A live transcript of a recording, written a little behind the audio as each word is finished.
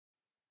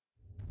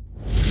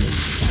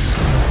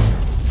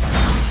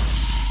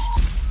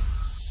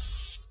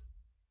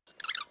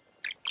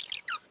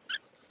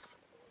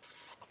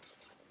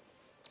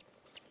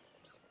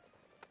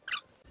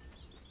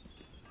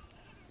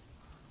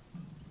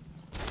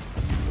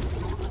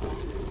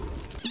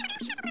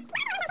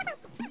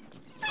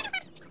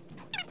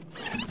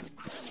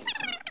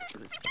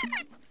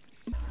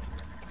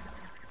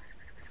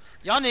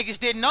Y'all niggas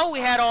didn't know we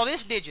had all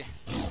this, did you?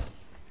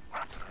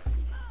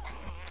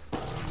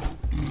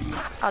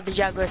 Oh, the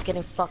Jaguar's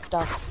getting fucked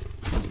up.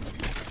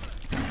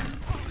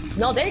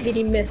 No, they're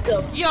getting messed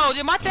up. Yo,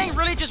 did my thing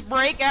really just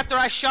break after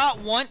I shot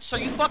once? Are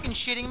you fucking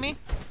shitting me?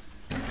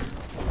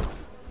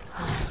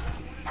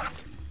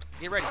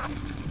 Get ready.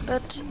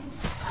 But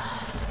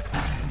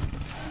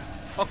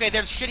Okay,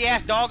 their shitty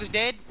ass dog is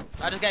dead.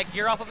 I just got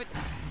gear off of it.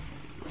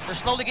 They're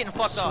slowly getting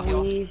fucked off,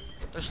 yo.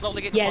 They're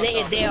slowly getting fucked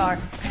off. They are.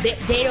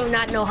 They do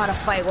not know how to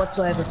fight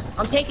whatsoever.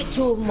 I'm taking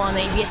 2 of them on.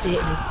 They get to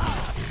hit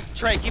me.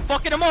 Trey, keep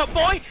fucking them up,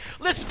 boy.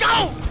 Let's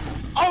go.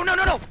 Oh no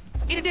no no!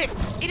 Eat a dick.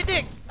 Eat a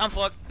dick. I'm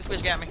fucked. This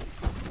bitch got me.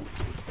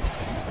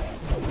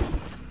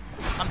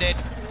 I'm dead.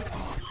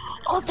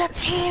 oh,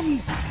 that's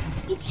him.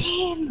 It's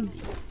him.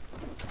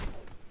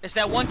 It's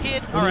that one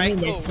kid? Alright,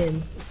 cool. That's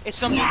him. It's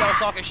some dude that was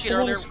talking shit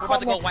earlier. We're about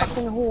to go wipe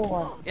him.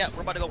 Whore. Yeah,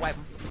 we're about to go wipe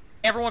him.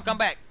 Everyone come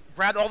back.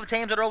 Grab all the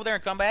tames that are over there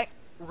and come back.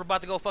 We're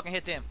about to go fucking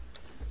hit them.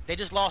 They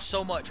just lost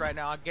so much right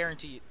now, I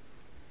guarantee it.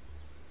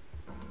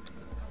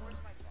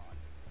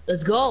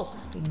 Let's go.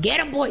 Get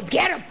him, boys.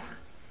 Get him.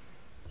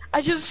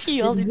 I just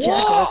see all the Just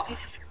Jaguars.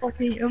 It's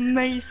fucking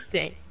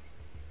amazing.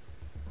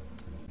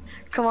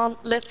 Come on,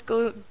 let's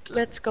go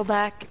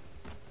back.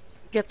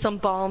 Get some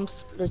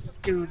bombs. Let's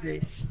do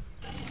this.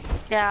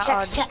 Yeah,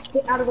 Chat,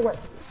 stay out of the way.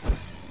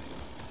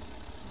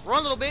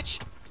 Run, little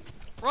bitch.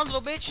 Run,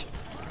 little bitch.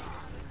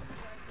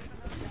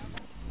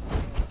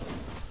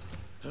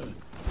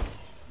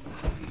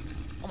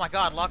 Oh my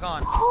god, lock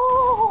on.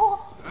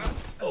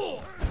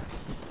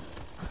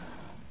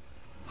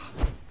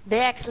 they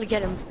actually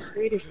get him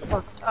pretty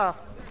fucked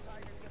up.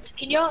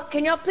 Can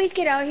y'all please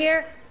get out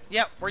here?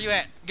 Yep, where you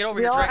at? Get over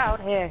We here, are Trey.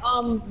 out here.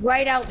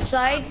 Right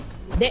outside.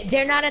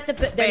 They're not at the.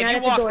 They're not you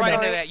at the walk door. right though.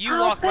 into that. You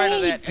How walk right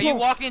into that. big? You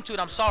walk into it.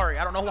 I'm sorry.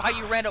 I don't know why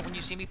you ran up when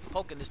you see me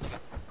poking this dude.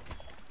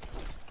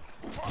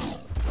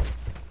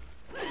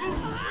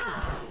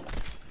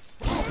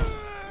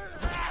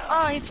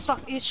 Oh, he's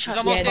shot. He's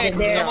almost Yeah, dead. they're He's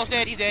there. almost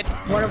dead. He's dead.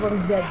 One of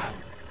them's dead.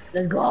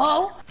 Let's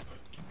go.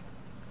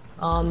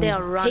 They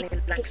are running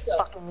take like the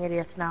stuff. fucking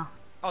idiots now.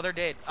 Oh, they're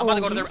dead. I'm about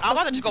to go to their. I'm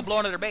about to just go blow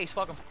into their base.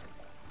 Fuck them.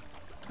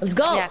 Let's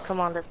go. Yeah, come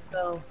on, let's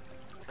go.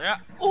 Yeah.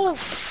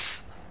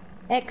 Oof.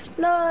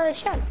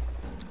 Explosion.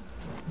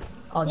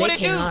 Oh, What they it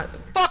do? cannot.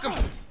 Fuck him.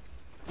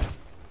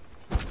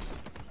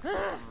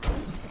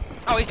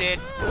 Oh, he's dead.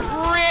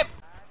 Rip.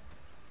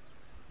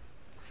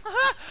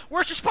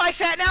 Where's your spikes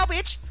at now,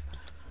 bitch?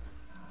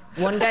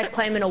 One guy's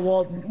climbing a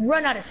wall.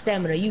 Run out of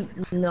stamina.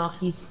 No,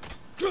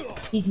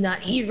 he's not.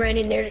 He ran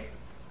in there.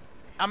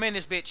 I'm in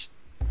this bitch.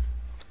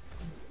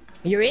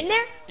 You're in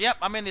there? Yep,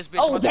 I'm in this bitch.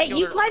 Oh, I'm about to that kill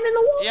you her. climbing the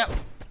wall? Yep.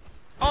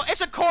 Oh,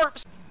 it's a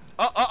corpse.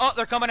 Oh,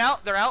 they're coming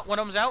out. They're out. One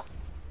of them's out.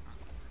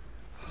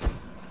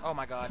 Oh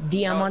my god.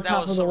 D, I'm on That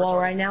top was of the so wall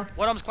retarded. right now.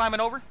 One of them's climbing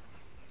over.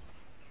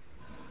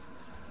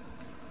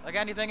 I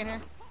got anything in here?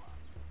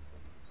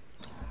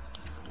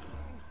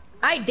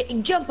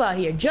 Jump out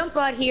here. Jump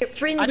out here.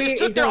 Friend I just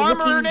took their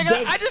armor,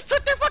 nigga. I just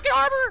took their fucking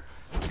armor.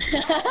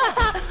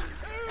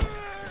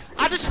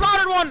 I just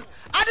slaughtered one.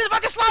 I just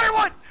fucking slaughtered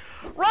one.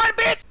 Run,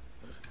 bitch.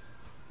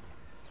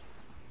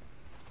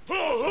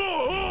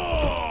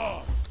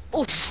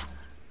 Oof.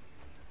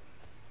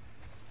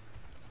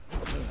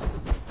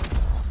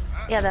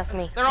 Yeah, that's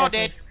me. They're all That's me.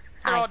 dead.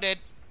 They're Hi. all dead.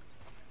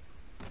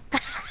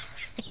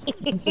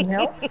 Need some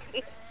help?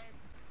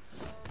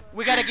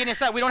 We gotta get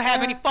inside. We don't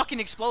have any fucking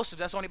explosives.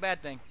 That's the only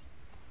bad thing.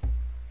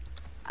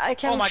 I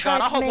can Oh my try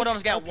god, I to hope make- one of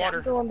them's got okay, water.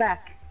 I'm going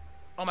back.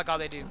 Oh my god,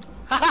 they do.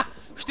 Haha!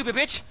 Stupid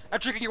bitch! I'm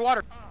drinking your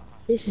water.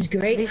 This is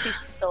great. This is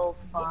so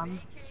fun.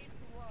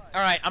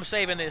 Alright, I'm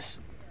saving this.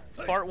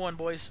 It's part 1,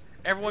 boys.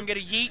 Everyone get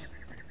a yeet.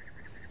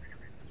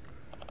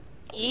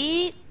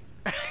 Eat.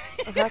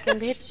 Fucking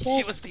bitch.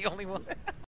 She was the only one.